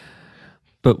week.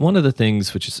 But one of the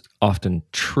things which is often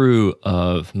true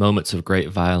of moments of great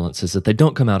violence is that they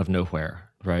don't come out of nowhere,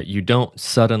 right? You don't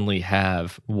suddenly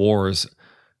have wars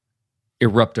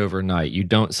erupt overnight. You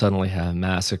don't suddenly have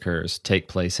massacres take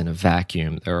place in a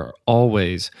vacuum. There are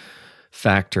always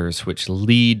factors which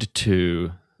lead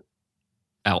to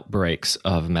outbreaks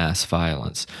of mass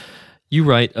violence. You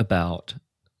write about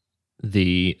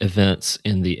the events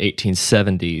in the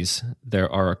 1870s.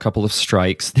 There are a couple of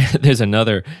strikes. There's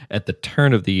another at the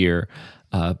turn of the year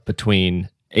between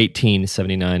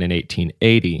 1879 and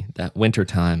 1880, that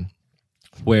wintertime,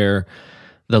 where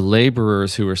the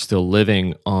laborers who are still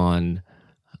living on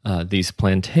these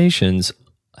plantations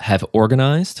have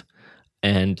organized,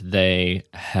 and they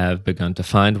have begun to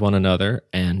find one another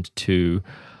and to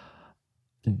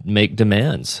make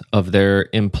demands of their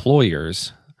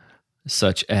employers,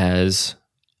 such as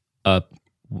a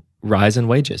rise in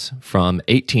wages from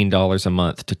 $18 a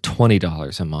month to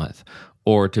 $20 a month,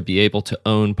 or to be able to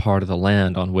own part of the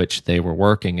land on which they were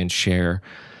working and share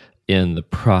in the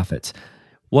profits.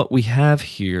 What we have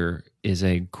here is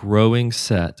a growing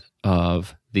set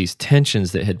of these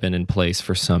tensions that had been in place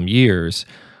for some years,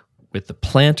 with the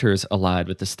planters allied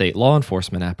with the state law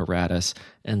enforcement apparatus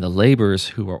and the laborers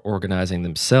who are organizing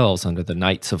themselves under the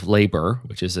Knights of Labor,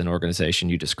 which is an organization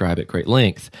you describe at great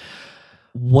length.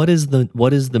 What is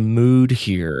the mood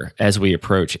here as we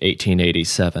approach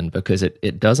 1887? Because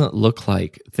it doesn't look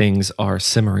like things are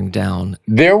simmering down.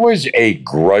 There was a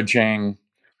grudging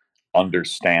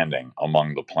understanding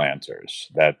among the planters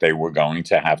that they were going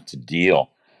to have to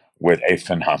deal with a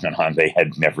phenomenon they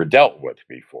had never dealt with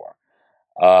before.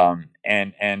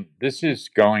 And this is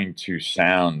not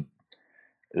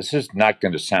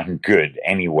going to sound good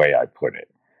any way I put it.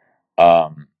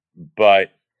 But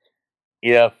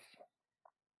if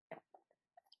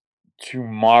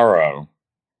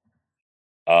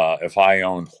I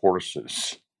owned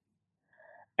horses,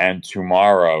 and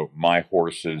tomorrow my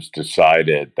horses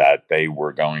decided that they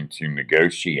were going to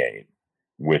negotiate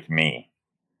with me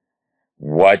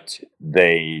what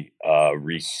they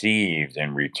received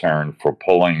in return for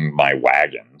pulling my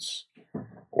wagons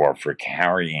or for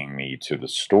carrying me to the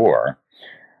store,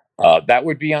 that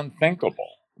would be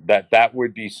unthinkable. That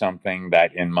would be something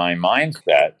that in my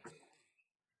mindset,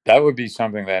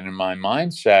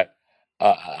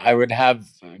 I would have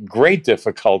great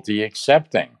difficulty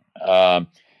accepting.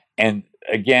 And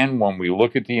again, when we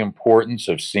look at the importance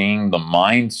of seeing the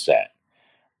mindset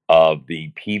of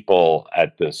the people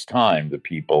at this time, the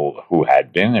people who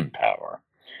had been in power,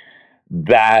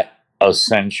 that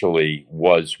essentially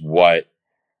was what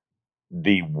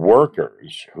the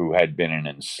workers, who had been an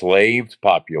enslaved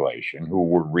population, who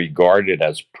were regarded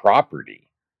as property,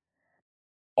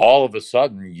 all of a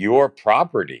sudden your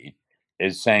property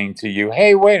is saying to you,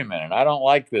 hey, wait a minute, I don't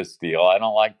like this deal. I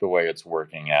don't like the way it's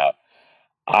working out.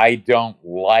 I don't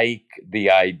like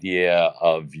the idea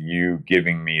of you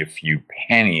giving me a few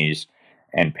pennies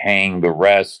and paying the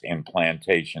rest in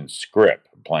plantation scrip.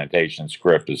 Plantation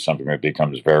scrip is something that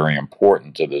becomes very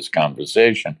important to this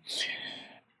conversation.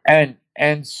 And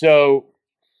so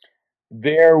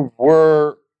there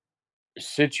were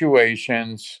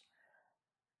situations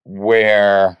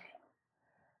where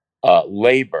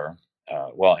labor,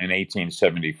 in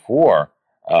 1874,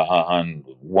 on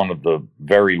one of the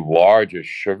very largest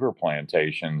sugar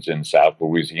plantations in South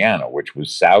Louisiana, which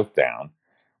was Southdown,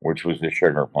 which was the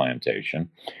sugar plantation.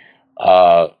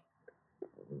 By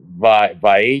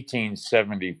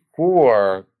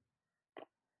 1874,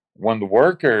 when the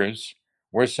workers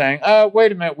were saying,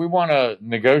 wait a minute, we want to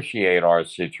negotiate our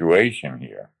situation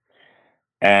here.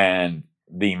 And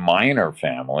the Minor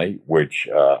family, which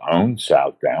owned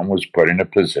Southdown, was put in a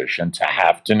position to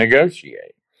have to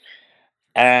negotiate.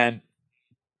 And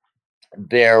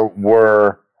there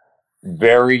were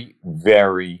very,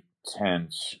 very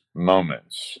tense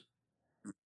moments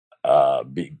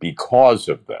because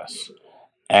of this.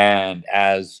 And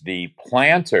as the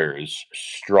planters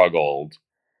struggled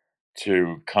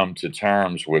to come to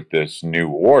terms with this new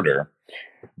order,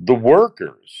 the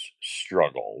workers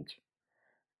struggled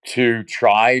to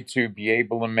try to be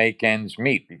able to make ends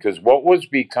meet, because what was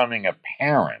becoming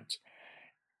apparent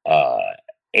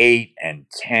 8 and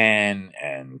 10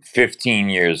 and 15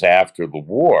 years after the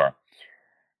war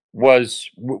was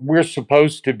we're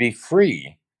supposed to be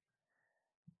free,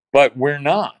 but we're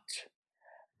not.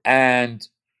 And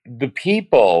the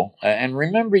people, and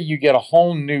remember, you get a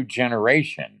whole new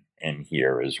generation in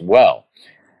here as well.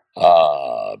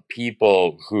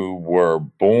 People who were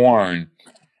born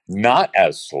not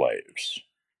as slaves,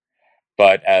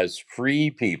 but as free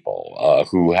people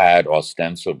who had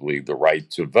ostensibly the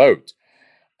right to vote.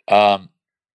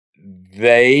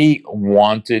 they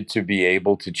wanted to be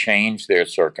able to change their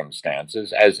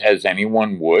circumstances, as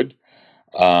anyone would.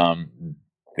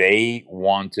 They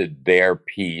wanted their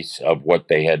piece of what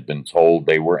they had been told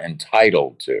they were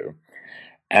entitled to.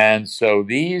 And so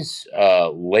these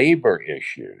labor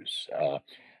issues,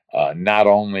 not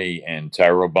only in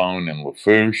Terrebonne and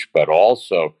Lafourche, but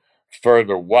also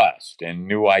further west in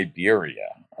New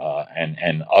Iberia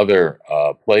and other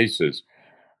places,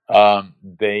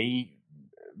 they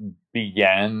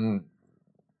began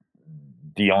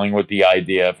dealing with the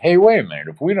idea of, hey, wait a minute,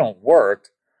 if we don't work,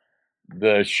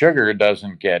 the sugar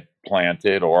doesn't get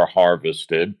planted or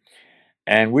harvested,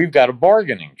 and we've got a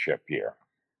bargaining chip here.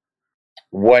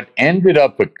 What ended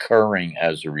up occurring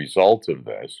as a result of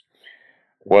this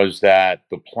was that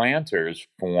the planters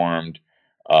formed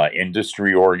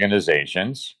industry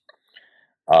organizations.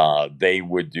 They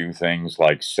would do things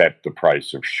like set the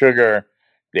price of sugar.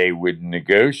 They would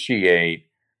negotiate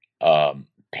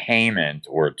payment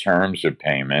or terms of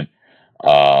payment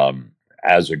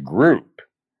as a group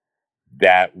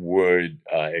that would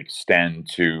extend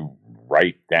to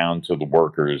right down to the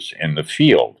workers in the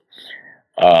field.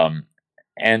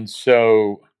 And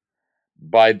so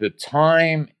by the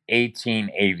time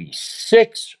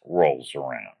 1886 rolls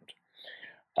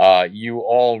around, you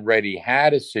already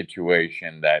had a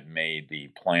situation that made the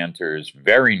planters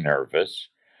very nervous.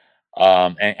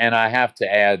 And I have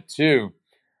to add, too,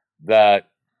 that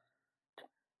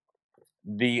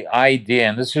the idea,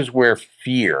 and this is where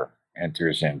fear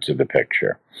enters into the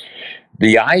picture,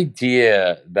 the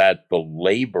idea that the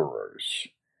laborers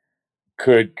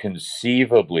could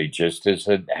conceivably, just as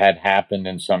it had happened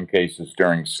in some cases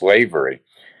during slavery,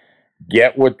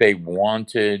 get what they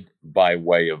wanted by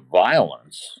way of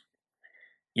violence,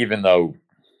 even though,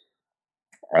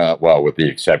 well, with the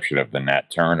exception of the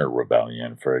Nat Turner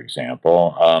Rebellion, for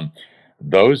example,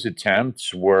 those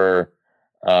attempts were,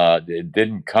 it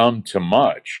didn't come to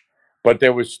much, but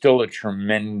there was still a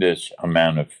tremendous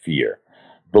amount of fear.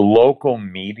 The local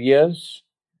medias,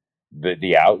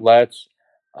 the outlets,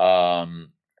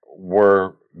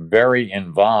 were very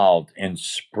involved in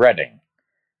spreading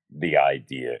the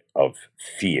idea of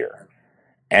fear.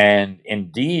 And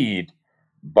indeed,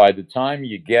 by the time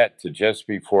you get to just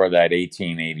before that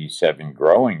 1887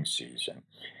 growing season,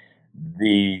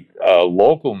 the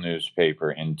local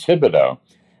newspaper in Thibodaux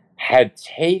had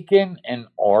taken an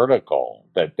article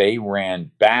that they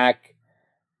ran back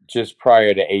just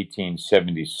prior to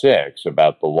 1876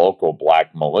 about the local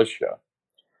black militia.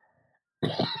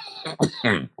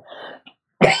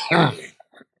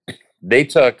 They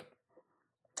took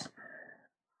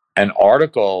an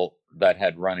article that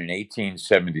had run in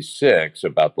 1876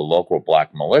 about the local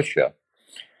black militia,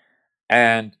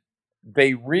 and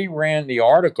they reran the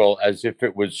article as if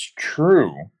it was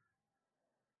true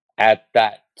at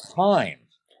that time.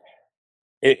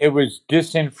 It was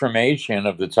disinformation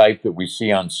of the type that we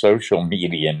see on social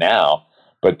media now,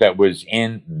 but that was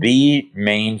in the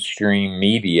mainstream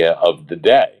media of the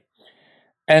day.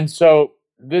 And so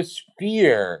this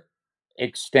fear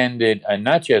extended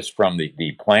not just from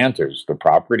the planters, the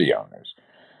property owners,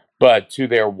 but to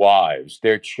their wives,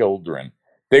 their children.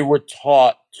 They were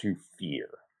taught to fear.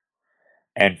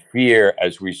 And fear,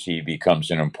 as we see, becomes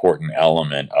an important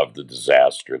element of the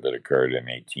disaster that occurred in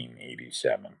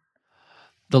 1887.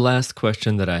 The last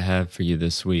question that I have for you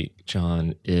this week,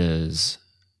 John, is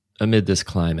amid this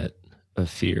climate of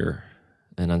fear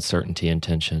and uncertainty and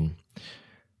tension,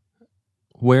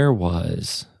 where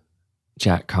was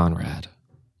Jack Conrad?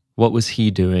 What was he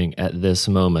doing at this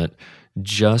moment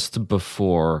just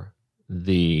before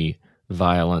the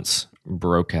violence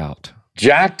broke out?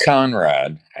 Jack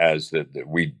Conrad, as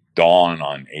we dawn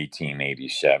on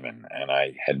 1887, and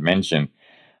I had mentioned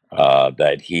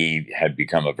that he had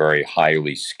become a very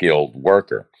highly skilled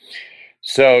worker.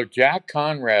 So Jack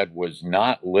Conrad was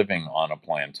not living on a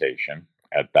plantation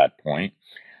at that point.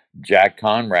 Jack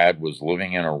Conrad was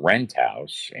living in a rent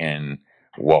house in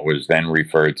what was then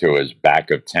referred to as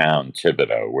back of town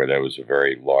Thibodaux, where there was a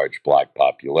very large black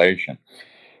population.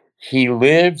 He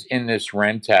lived in this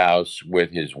rent house with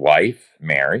his wife,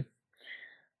 Mary,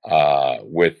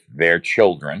 with their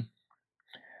children.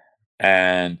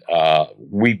 And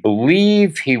we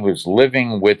believe he was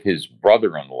living with his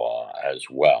brother-in-law as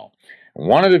well.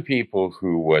 One of the people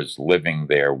who was living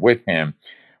there with him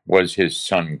was his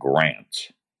son, Grant.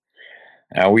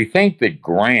 Now, we think that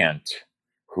Grant,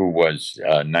 who was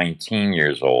 19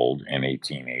 years old in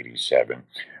 1887,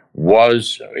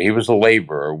 he was a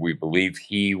laborer. We believe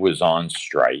he was on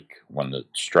strike when the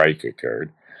strike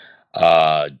occurred.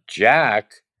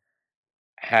 Jack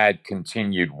had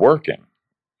continued working.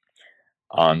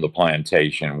 on the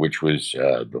plantation, which was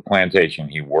the plantation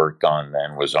he worked on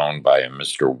then was owned by a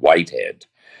Mr. Whitehead.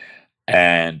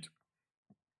 And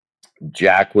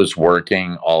Jack was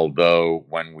working, although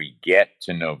when we get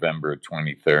to November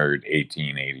 23rd,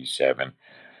 1887,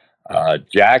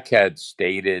 Jack had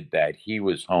stated that he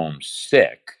was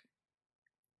homesick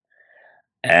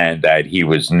and that he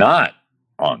was not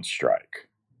on strike.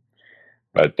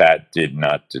 But that did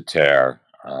not deter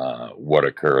what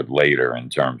occurred later in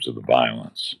terms of the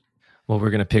violence. Well,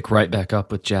 we're going to pick right back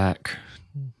up with Jack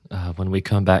when we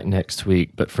come back next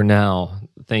week. But for now,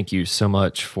 thank you so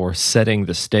much for setting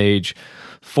the stage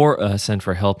for us and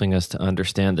for helping us to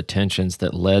understand the tensions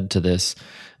that led to this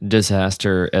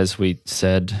disaster. As we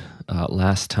said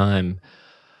last time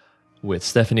with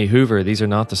Stephanie Hoover, these are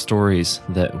not the stories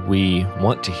that we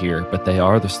want to hear, but they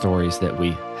are the stories that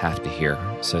we have to hear.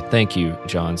 So thank you,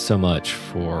 John, so much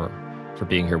for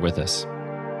being here with us.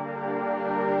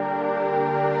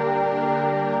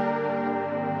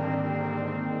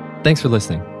 Thanks for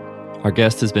listening. Our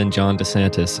guest has been John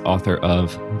Desantis, author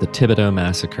of The Thibodaux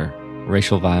Massacre,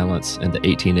 Racial Violence and the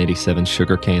 1887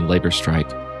 Sugarcane Labor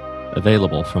Strike,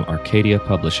 available from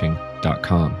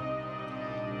arcadiapublishing.com.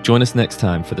 Join us next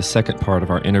time for the second part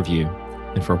of our interview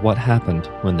and for what happened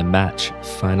when the match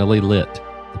finally lit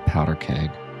the powder keg.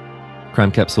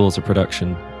 Crime Capsule is a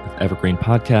production of Evergreen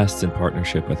Podcasts in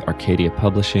partnership with Arcadia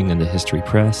Publishing and the History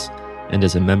Press, and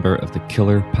is a member of the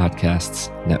Killer Podcasts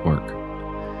Network.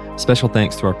 Special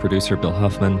thanks to our producer Bill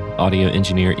Huffman, audio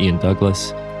engineer Ian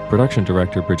Douglas, production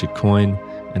director Bridget Coyne,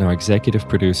 and our executive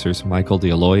producers Michael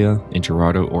D'Aloia and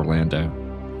Gerardo Orlando.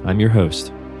 I'm your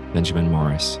host, Benjamin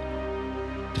Morris.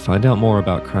 To find out more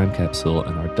about Crime Capsule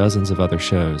and our dozens of other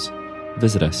shows,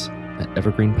 visit us at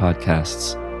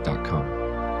evergreenpodcasts.com.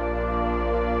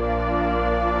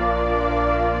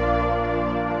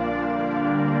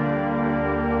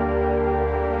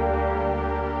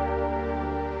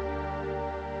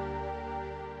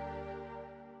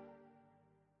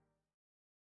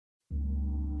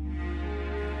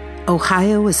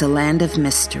 Ohio is a land of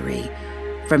mystery,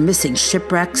 from missing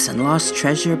shipwrecks and lost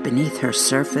treasure beneath her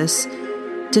surface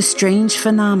to strange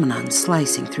phenomenon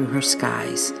slicing through her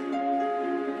skies.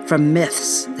 From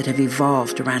myths that have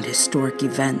evolved around historic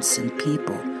events and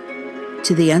people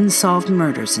to the unsolved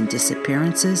murders and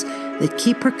disappearances that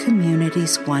keep her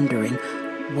communities wondering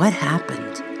what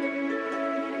happened.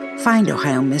 Find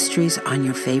Ohio Mysteries on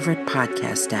your favorite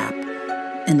podcast app,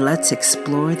 and let's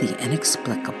explore the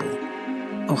inexplicable.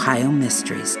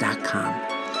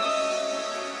 OhioMysteries.com.